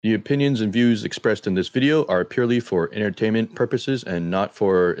The opinions and views expressed in this video are purely for entertainment purposes and not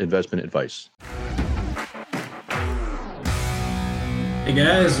for investment advice. Hey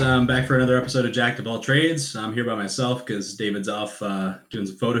guys, I'm back for another episode of Jack of All Trades. I'm here by myself because David's off doing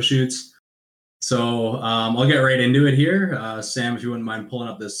some photo shoots. So I'll get right into it here. Sam, if you wouldn't mind pulling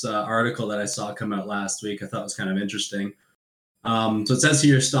up this article that I saw come out last week, I thought it was kind of interesting. So it says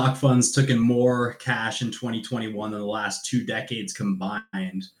here stock funds took in more cash in 2021 than the last 2 decades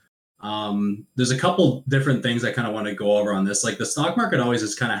combined. There's a couple different things I kind of want to go over on this. Like the stock market always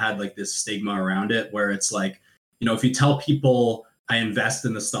has kind of had like this stigma around it where it's like, if you tell people I invest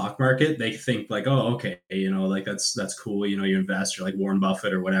in the stock market, they think like, oh, okay, like that's cool. You invest, you're like Warren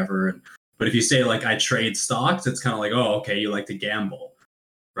Buffett or whatever. But if you say like I trade stocks, it's kind of like, oh, okay, you like to gamble,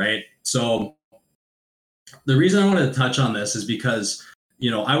 right? So the reason I wanted to touch on this is because,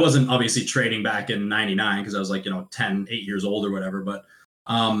 I wasn't obviously trading back in 99 because I was like, 8 years old or whatever. But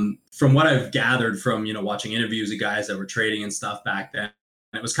from what I've gathered from, watching interviews of guys that were trading and stuff back then,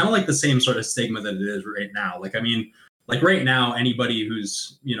 it was kind of like the same sort of stigma that it is right now. Like right now, anybody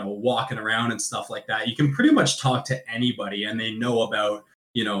who's, walking around and stuff like that, you can pretty much talk to anybody and they know about,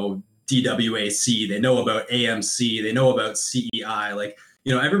 DWAC, they know about AMC, they know about CEI. Like,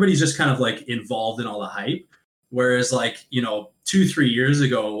 everybody's just kind of like involved in all the hype. Whereas like, 2-3 years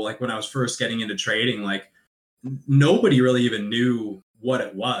ago, like when I was first getting into trading, like nobody really even knew what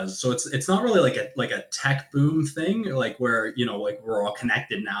it was. So it's not really like a tech boom thing, like where, like we're all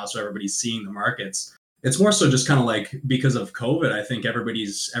connected now. So everybody's seeing the markets. It's more so just kind of like because of COVID, I think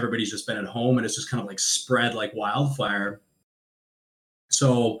everybody's just been at home and it's just kind of like spread like wildfire.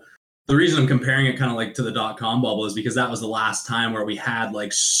 So the reason I'm comparing it kind of like to the .com bubble is because that was the last time where we had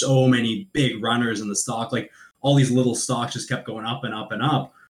like so many big runners in the stock, like all these little stocks just kept going up and up and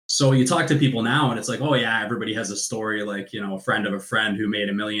up. So you talk to people now and it's like, oh yeah, everybody has a story like, a friend of a friend who made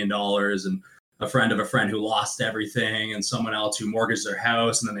 $1 million and a friend of a friend who lost everything and someone else who mortgaged their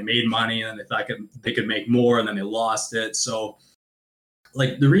house and then they made money and then they thought they could make more and then they lost it. So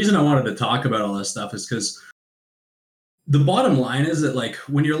like the reason I wanted to talk about all this stuff is because the bottom line is that like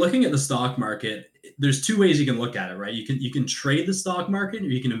when you're looking at the stock market, there's 2 ways you can look at it, right? You can trade the stock market or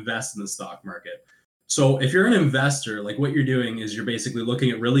you can invest in the stock market. So if you're an investor, like what you're doing is you're basically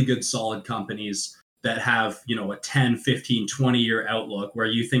looking at really good, solid companies that have, a 10, 15, 20 year outlook where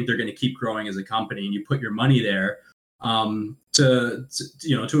you think they're going to keep growing as a company and you put your money there to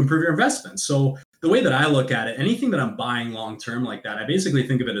improve your investments. So the way that I look at it, anything that I'm buying long term like that, I basically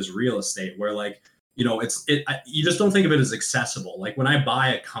think of it as real estate where like, you just don't think of it as accessible. Like when I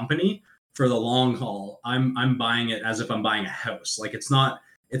buy a company for the long haul, I'm buying it as if I'm buying a house. Like it's not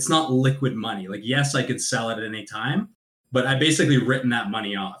liquid money. Like, yes, I could sell it at any time, but I basically written that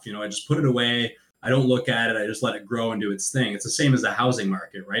money off. I just put it away. I don't look at it. I just let it grow and do its thing. It's the same as the housing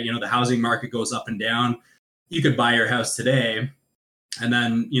market, right? The housing market goes up and down. You could buy your house today and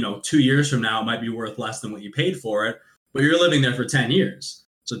then, 2 years from now, it might be worth less than what you paid for it, but you're living there for 10 years.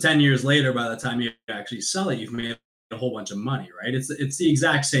 So 10 years later, by the time you actually sell it, you've made a whole bunch of money, right? It's the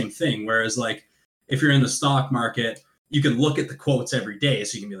exact same thing. Whereas like if you're in the stock market, you can look at the quotes every day.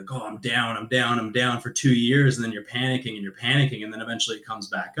 So you can be like, oh, I'm down for 2 years. And then you're panicking. And then eventually it comes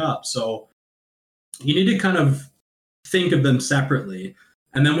back up. So you need to kind of think of them separately.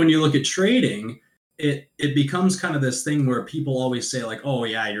 And then when you look at trading, it becomes kind of this thing where people always say like, oh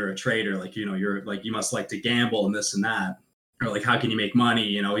yeah, you're a trader. Like, you're like, you must like to gamble and this and that. Or like, how can you make money?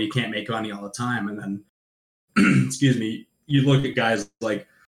 You can't make money all the time. And then, excuse me, you look at guys like,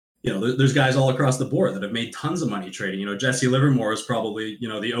 there's guys all across the board that have made tons of money trading. Jesse Livermore is probably,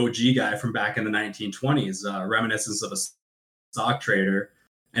 the OG guy from back in the 1920s, Reminiscence of a Stock Trader.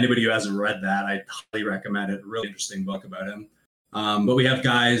 Anybody who hasn't read that, I highly recommend it. Really interesting book about him. But we have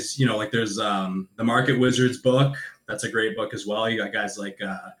guys, like there's the Market Wizards book. That's a great book as well. You got guys like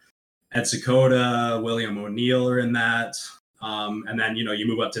Ed Seykota, William O'Neill are in that. And then, you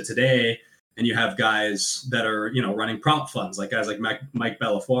move up to today and you have guys that are, running prop funds, like guys like Mike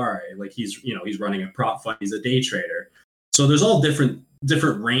Bellafiore, like he's running a prop fund. He's a day trader. So there's all different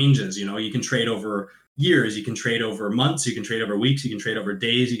ranges. You can trade over years, you can trade over months, you can trade over weeks, you can trade over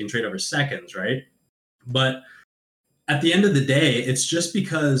days, you can trade over seconds, right? But at the end of the day, it's just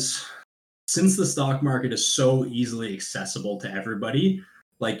because since the stock market is so easily accessible to everybody,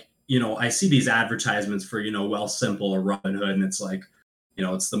 like, I see these advertisements for, Wealthsimple or Robinhood, and it's like,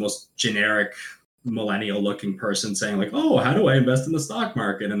 it's the most generic millennial looking person saying like, oh, how do I invest in the stock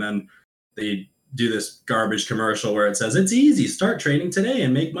market? And then they do this garbage commercial where it says, it's easy, start trading today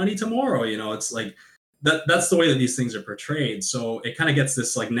and make money tomorrow. It's like, that's the way that these things are portrayed. So it kind of gets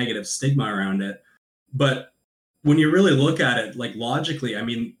this like negative stigma around it. But when you really look at it, like logically, I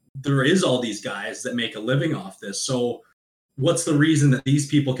mean, there is all these guys that make a living off this. So what's the reason that these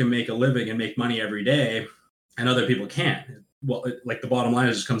people can make a living and make money every day and other people can't? Well, like the bottom line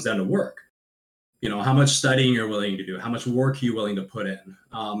is just comes down to work. You know, how much studying you're willing to do, how much work you're willing to put in.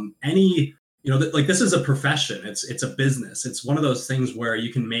 Like this is a profession. It's a business. It's one of those things where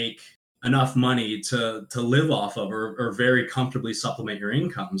you can make enough money to live off of, or very comfortably supplement your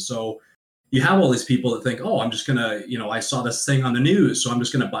income. So you have all these people that think, oh, I'm just gonna, I saw this thing on the news, so I'm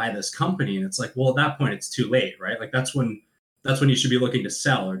just gonna buy this company. And it's like, well, at that point, it's too late, right? Like that's when you should be looking to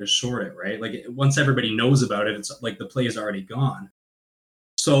sell or to short it, right? Like once everybody knows about it, it's like the play is already gone.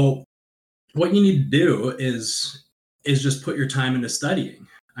 So what you need to do is just put your time into studying.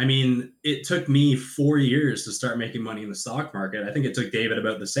 I mean, it took me 4 years to start making money in the stock market. I think it took David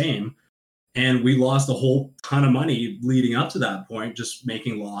about the same. And we lost a whole ton of money leading up to that point, just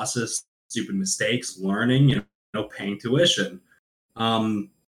making losses, stupid mistakes, learning, paying tuition.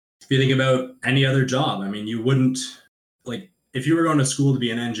 If you think about any other job, I mean, you wouldn't, like, if you were going to school to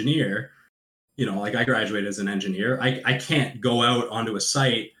be an engineer, like I graduated as an engineer, I can't go out onto a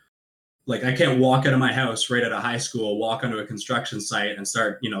site. Like I can't walk out of my house right out of high school, walk onto a construction site and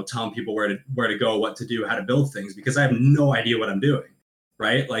start, telling people where to go, what to do, how to build things, because I have no idea what I'm doing.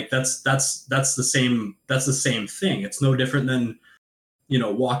 Right? Like that's the same thing. It's no different than,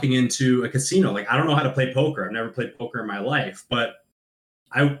 walking into a casino. Like I don't know how to play poker. I've never played poker in my life, but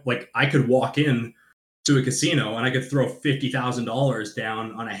I could walk in to a casino and I could throw $50,000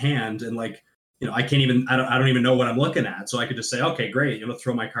 down on a hand and I don't even know what I'm looking at. So I could just say, okay, great,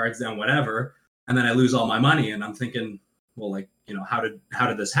 throw my cards down, whatever. And then I lose all my money. And I'm thinking, well, how did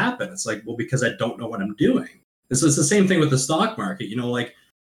this happen? It's like, well, because I don't know what I'm doing. It's the same thing with the stock market,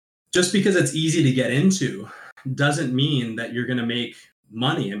 just because it's easy to get into doesn't mean that you're going to make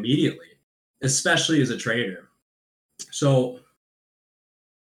money immediately, especially as a trader. So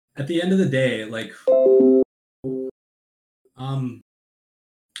at the end of the day,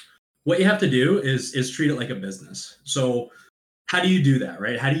 what you have to do is treat it like a business. So how do you do that,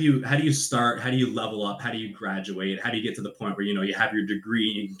 right? How do you start? How do you level up? How do you graduate? How do you get to the point where, you have your degree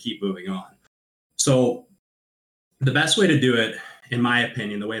and you can keep moving on? So the best way to do it, in my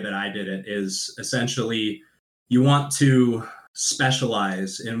opinion, the way that I did it is essentially you want to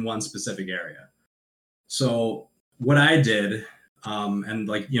specialize in one specific area. So what I did, and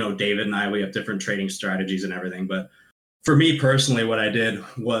David and I, we have different trading strategies and everything. But for me personally, what I did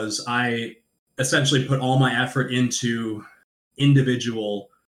was I essentially put all my effort into individual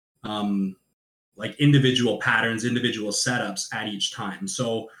patterns, individual setups at each time.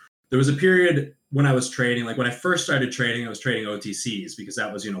 So there was a period when I was trading, when I first started trading, I was trading OTCs because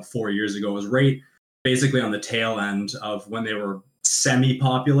that was, 4 years ago. It was right basically on the tail end of when they were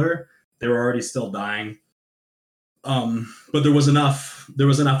semi-popular. They were already still dying. But there was enough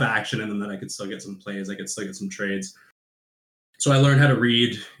action in them that I could still get some plays. I could still get some trades. So I learned how to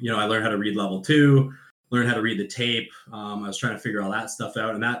read, I learned how to read level 2, learned how to read the tape. I was trying to figure all that stuff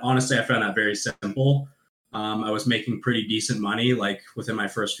out. And that, honestly, I found that very simple. I was making pretty decent money, within my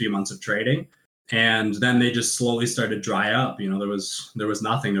first few months of trading. And then they just slowly started to dry up. There was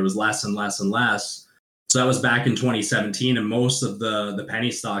nothing. There was less and less and less. So that was back in 2017. And most of the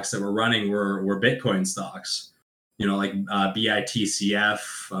penny stocks that were running were Bitcoin stocks, BITCF,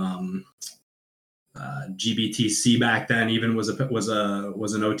 GBTC back then even was an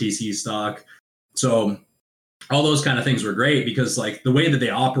OTC stock. So all those kind of things were great because the way that they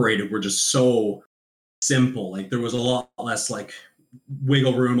operated were just so simple. There was a lot less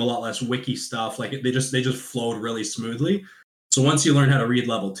wiggle room, a lot less wiki stuff. They just flowed really smoothly. So once you learn how to read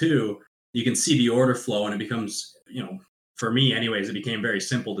level 2, you can see the order flow, and it becomes, for me anyways, it became very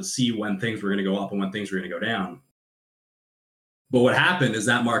simple to see when things were going to go up and when things were going to go down. But what happened is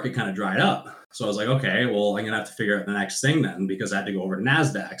that market kind of dried up. So I was like, okay, well, I'm going to have to figure out the next thing then, because I had to go over to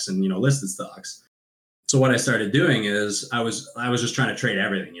NASDAQs and, listed stocks. So what I started doing is I was just trying to trade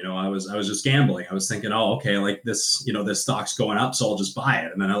everything. I was just gambling. I was thinking, oh, okay, this, this stock's going up, so I'll just buy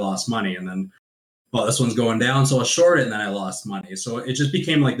it. And then I lost money. And then, well, this one's going down, so I'll short it, and then I lost money. So it just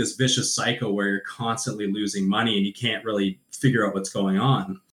became this vicious cycle where you're constantly losing money and you can't really figure out what's going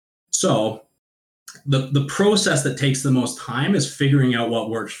on. So the process that takes the most time is figuring out what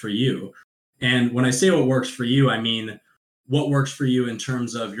works for you. And when I say what works for you, I mean what works for you in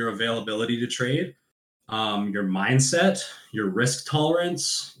terms of your availability to trade, your mindset, your risk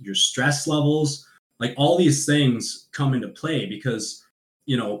tolerance, your stress levels. All these things come into play because,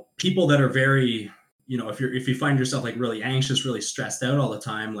 people that are very, if you find yourself really anxious, really stressed out all the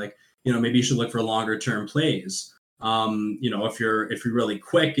time, maybe you should look for longer term plays. If you're really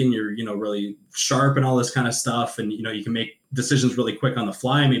quick and you're, really sharp and all this kind of stuff, and, you can make decisions really quick on the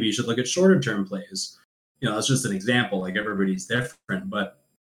fly, maybe you should look at shorter term plays. That's just an example. Like, everybody's different, but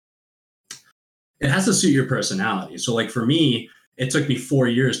it has to suit your personality. So like for me, it took me 4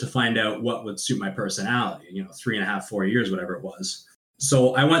 years to find out what would suit my personality, 3.5, 4 years, whatever it was.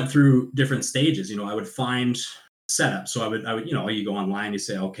 So I went through different stages. I would find setups. So I would, you go online, you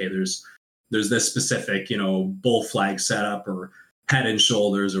say, okay, there's this specific, bull flag setup or head and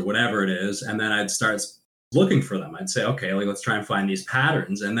shoulders or whatever it is. And then I'd start looking for them. I'd say, okay, like, let's try and find these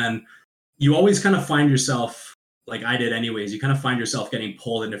patterns. And then you always kind of find yourself, like I did anyways, you kind of find yourself getting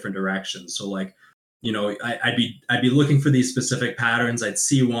pulled in different directions. So like, I'd be looking for these specific patterns. I'd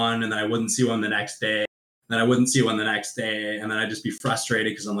see one and then I wouldn't see one the next day. Then I wouldn't see one the next day. And then I'd just be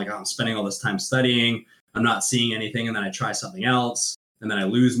frustrated because I'm like, oh, I'm spending all this time studying. I'm not seeing anything. And then I try something else and then I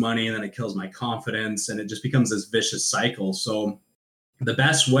lose money and then it kills my confidence. And it just becomes this vicious cycle. So the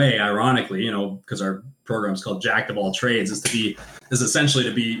best way, ironically, because our program is called Jack of All Trades, is essentially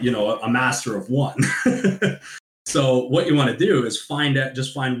to be, a master of one. So what you want to do is find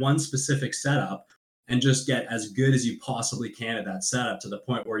one specific setup and just get as good as you possibly can at that setup to the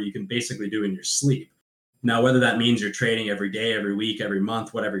point where you can basically do in your sleep. Now, whether that means you're trading every day, every week, every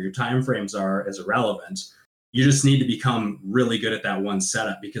month, whatever your time frames are, is irrelevant. You just need to become really good at that one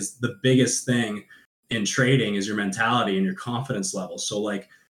setup, because the biggest thing in trading is your mentality and your confidence level. So like,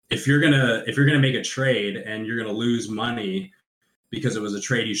 if you're gonna make a trade and you're gonna lose money because it was a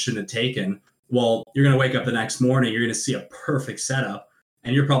trade you shouldn't have taken, well, you're gonna wake up the next morning, you're gonna see a perfect setup,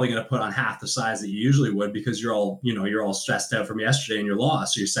 and you're probably going to put on half the size that you usually would, because you're all stressed out from yesterday and you're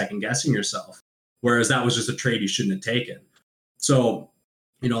lost. So you're second guessing yourself. Whereas that was just a trade you shouldn't have taken. So,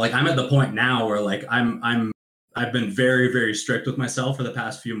 like, I'm at the point now where like I've been very, very strict with myself for the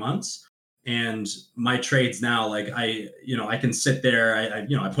past few months, and my trades now, like I can sit there,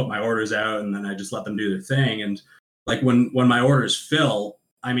 I put my orders out and then I just let them do their thing. And like when my orders fill,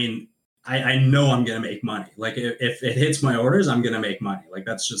 I mean, I know I'm going to make money. Like if it hits my orders, I'm going to make money. Like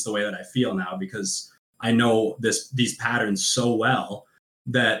that's just the way that I feel now, because I know these patterns so well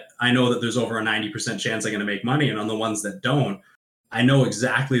that I know that there's over a 90% chance I'm going to make money. And on the ones that don't, I know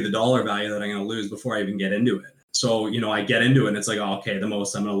exactly the dollar value that I'm going to lose before I even get into it. So, I get into it and it's like, oh, okay, the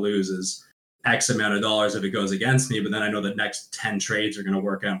most I'm going to lose is X amount of dollars if it goes against me. But then I know the next 10 trades are going to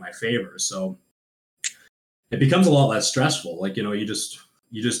work out in my favor. So it becomes a lot less stressful. Like, you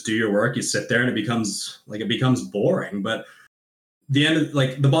just do your work, you sit there, and it becomes boring. But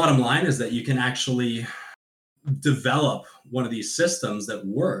the bottom line is that you can actually develop one of these systems that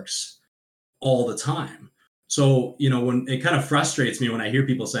works all the time. So, when it kind of frustrates me when I hear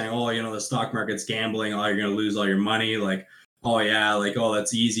people saying, oh, the stock market's gambling, oh, you're going to lose all your money. Like, oh yeah, like, oh,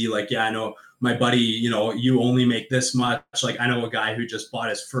 that's easy. Like, yeah, I know my buddy, you only make this much. Like, I know a guy who just bought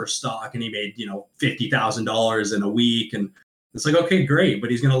his first stock and he made, $50,000 in a week. And it's like, okay, great,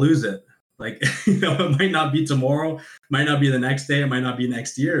 but he's going to lose it. Like, it might not be tomorrow, might not be the next day, it might not be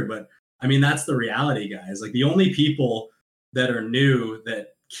next year. But I mean, that's the reality, guys. Like, the only people that are new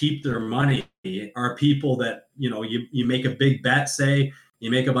that keep their money are people that, you make a big bet, say,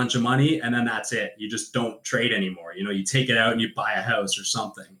 you make a bunch of money, and then that's it. You just don't trade anymore. You take it out and you buy a house or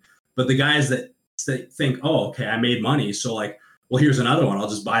something. But the guys that think, oh, okay, I made money, so like, well, here's another one. I'll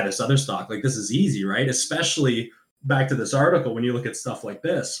just buy this other stock. Like, this is easy, right? Especially back to this article, when you look at stuff like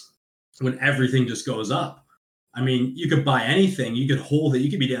this, when everything just goes up. I mean, you could buy anything, you could hold it, you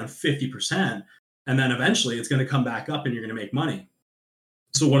could be down 50%, and then eventually it's going to come back up and you're going to make money.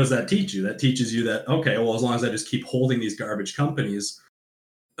 So what does that teach you? That teaches you that, okay, well, as long as I just keep holding these garbage companies,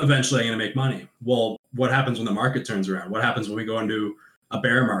 eventually I'm going to make money. Well, what happens when the market turns around? What happens when we go into a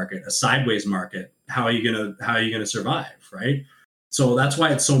bear market, a sideways market? How are you going to survive, right? So that's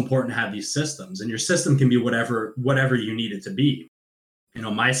why it's so important to have these systems, and your system can be whatever you need it to be.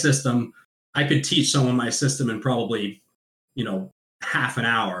 My system, I could teach someone my system in probably, half an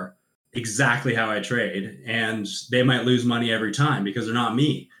hour, exactly how I trade, and they might lose money every time because they're not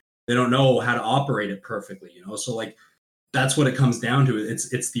me. They don't know how to operate it perfectly, So like, that's what it comes down to.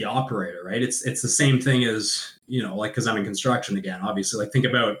 It's the operator, right? It's the same thing as, like, because I'm in construction again, obviously. Like, think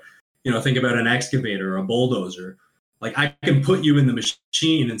about an excavator or a bulldozer. Like, I can put you in the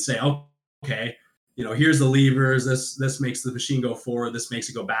machine and say, oh, okay, here's the levers. This makes the machine go forward. This makes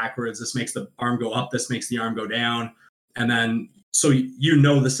it go backwards. This makes the arm go up. This makes the arm go down. And then, so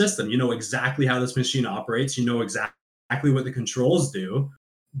the system. You know exactly how this machine operates. You know exactly what the controls do.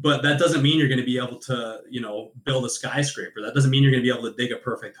 But that doesn't mean you're going to be able to, build a skyscraper. That doesn't mean you're going to be able to dig a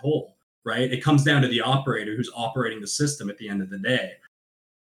perfect hole, right? It comes down to the operator who's operating the system at the end of the day.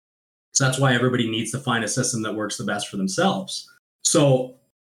 So that's why everybody needs to find a system that works the best for themselves. So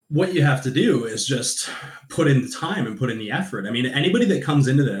what you have to do is just put in the time and put in the effort. I mean, anybody that comes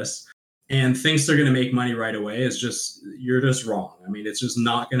into this and thinks they're going to make money right away is just, you're just wrong. I mean, it's just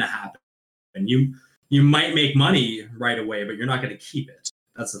not going to happen. And you might make money right away, but you're not going to keep it.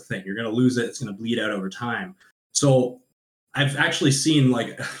 That's the thing. You're going to lose it. It's going to bleed out over time. So I've actually seen,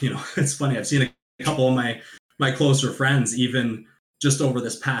 like, it's funny. I've seen a couple of my closer friends, even just over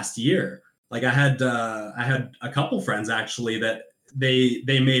this past year. Like I had a couple friends actually that they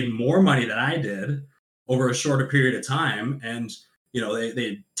made more money than I did over a shorter period of time. And,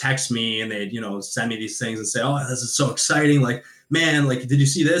 they text me and they'd, send me these things and say, oh, this is so exciting. Like, man, like, did you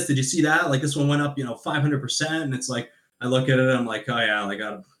see this? Did you see that? Like this one went up, 500%. And it's like, I look at it, I'm like, oh yeah, like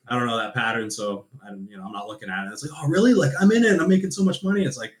I don't know that pattern. So I'm not looking at it. It's like, oh really? Like I'm in it and I'm making so much money.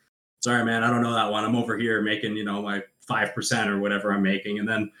 It's like, sorry, man, I don't know that one. I'm over here making, my 5% or whatever I'm making. And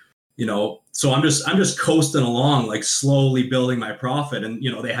then, so I'm just coasting along, like slowly building my profit. And,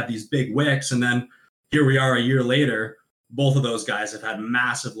 they have these big wicks. And then here we are a year later, both of those guys have had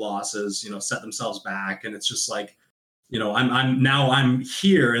massive losses, set themselves back. And it's just like, I'm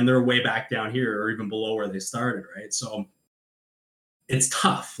here and they're way back down here or even below where they started. Right. So it's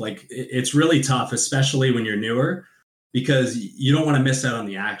tough. Like it's really tough, especially when you're newer, because you don't want to miss out on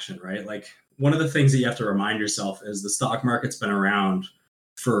the action. Right. Like one of the things that you have to remind yourself is the stock market's been around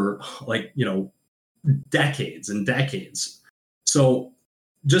for decades and decades. So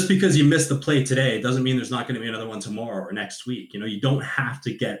just because you missed the play today doesn't mean there's not going to be another one tomorrow or next week. You don't have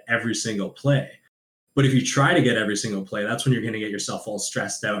to get every single play. But if you try to get every single play, that's when you're going to get yourself all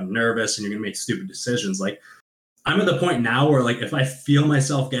stressed out and nervous and you're going to make stupid decisions. Like I'm at the point now where like if I feel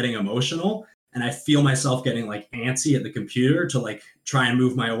myself getting emotional and I feel myself getting like antsy at the computer to like try and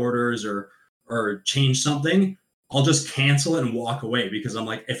move my orders or change something, I'll just cancel it and walk away because I'm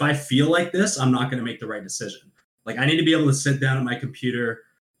like, if I feel like this, I'm not going to make the right decision. Like I need to be able to sit down at my computer,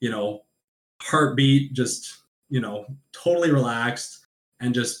 heartbeat, just, totally relaxed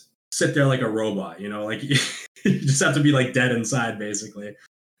and just sit there like a robot, like you just have to be like dead inside, basically.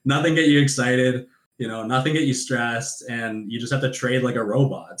 Nothing get you excited, nothing get you stressed, and you just have to trade like a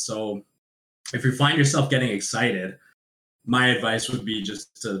robot. So if you find yourself getting excited, my advice would be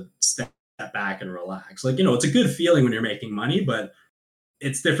just to step back and relax. Like, it's a good feeling when you're making money, but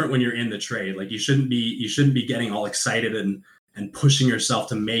it's different when you're in the trade. Like you shouldn't be getting all excited and pushing yourself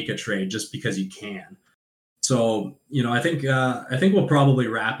to make a trade just because you can. So, I think we'll probably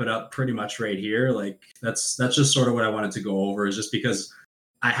wrap it up pretty much right here. Like that's just sort of what I wanted to go over, is just because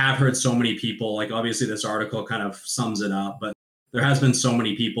I have heard so many people, like obviously this article kind of sums it up, but there has been so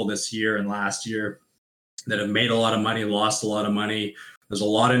many people this year and last year that have made a lot of money, lost a lot of money. There's a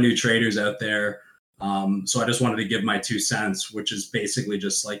lot of new traders out there. So I just wanted to give my 2 cents, which is basically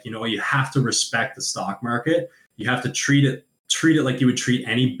just like, you have to respect the stock market. You have to treat it like you would treat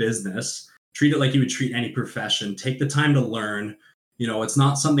any business, treat it like you would treat any profession. Take the time to learn. It's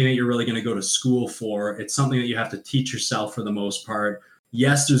not something that you're really going to go to school for. It's something that you have to teach yourself for the most part.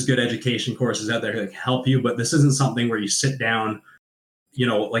 Yes, there's good education courses out there that help you, but this isn't something where you sit down,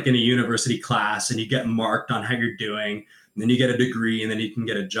 like in a university class and you get marked on how you're doing. And then you get a degree and then you can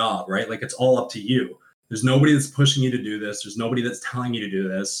get a job, right? Like it's all up to you. There's nobody that's pushing you to do this. There's nobody that's telling you to do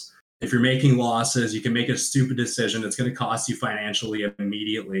this. If you're making losses, you can make a stupid decision. It's going to cost you financially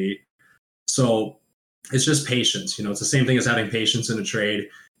immediately. So it's just patience. It's the same thing as having patience in a trade.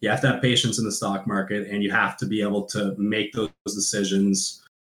 You have to have patience in the stock market, and you have to be able to make those decisions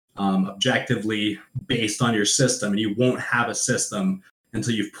objectively based on your system. And you won't have a system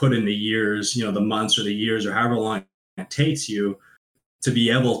until you've put in the years, the months or the years or however long it takes you to be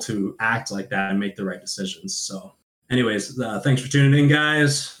able to act like that and make the right decisions. So anyways, thanks for tuning in,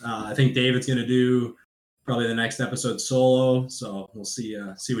 guys. I think David's going to do probably the next episode solo. So we'll see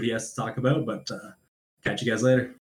what he has to talk about, but catch you guys later.